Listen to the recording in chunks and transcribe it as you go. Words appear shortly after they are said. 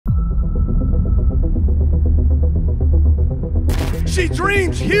She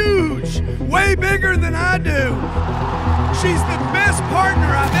dreams huge, way bigger than I do. She's the best partner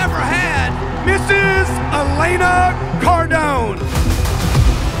I've ever had, Mrs. Elena Cardone.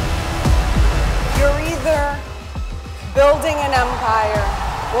 You're either building an empire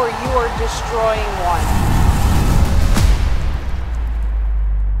or you are destroying one.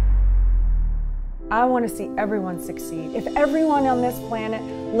 I want to see everyone succeed. If everyone on this planet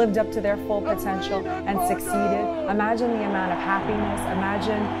lived up to their full potential and succeeded, imagine the amount of happiness,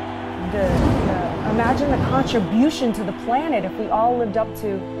 imagine the contribution to the planet if we all lived up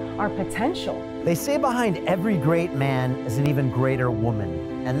to our potential. They say behind every great man is an even greater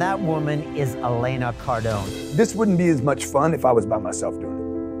woman, and that woman is Elena Cardone. This wouldn't be as much fun if I was by myself doing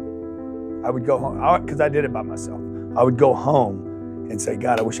it. I would go home, because I did it by myself. I would go home and say,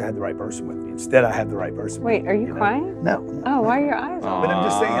 God, I wish I had the right person with me. Instead, I had the right person. Wait, are you crying? No. Oh, why are your eyes on? But I'm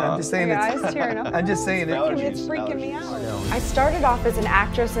just saying Your eyes tearing up? I'm just saying It's freaking me out. I started off as an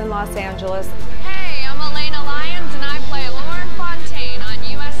actress in Los Angeles. Hey, I'm Elena Lyons and I play Lauren Fontaine on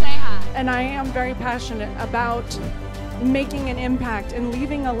USA High. And I am very passionate about making an impact and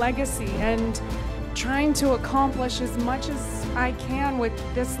leaving a legacy and trying to accomplish as much as I can with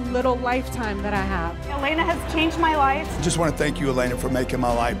this little lifetime that I have. Elena has changed my life. I just want to thank you, Elena, for making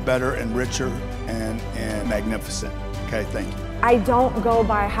my life better and richer and magnificent. Okay, thank you. I don't go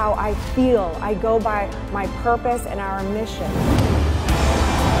by how I feel. I go by my purpose and our mission.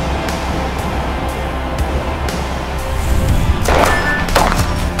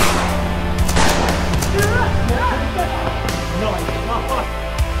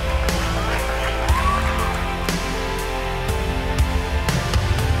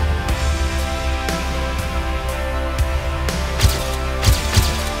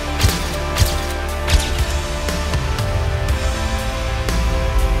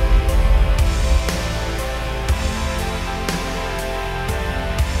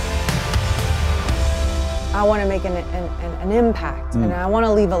 I want to make an impact, and I want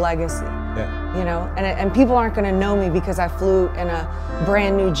to leave a legacy. Yeah. You know, and people aren't going to know me because I flew in a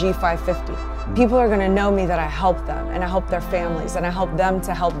brand new G550. People are going to know me that I help them, and I help their families, and I help them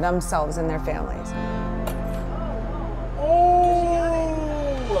to help themselves and their families.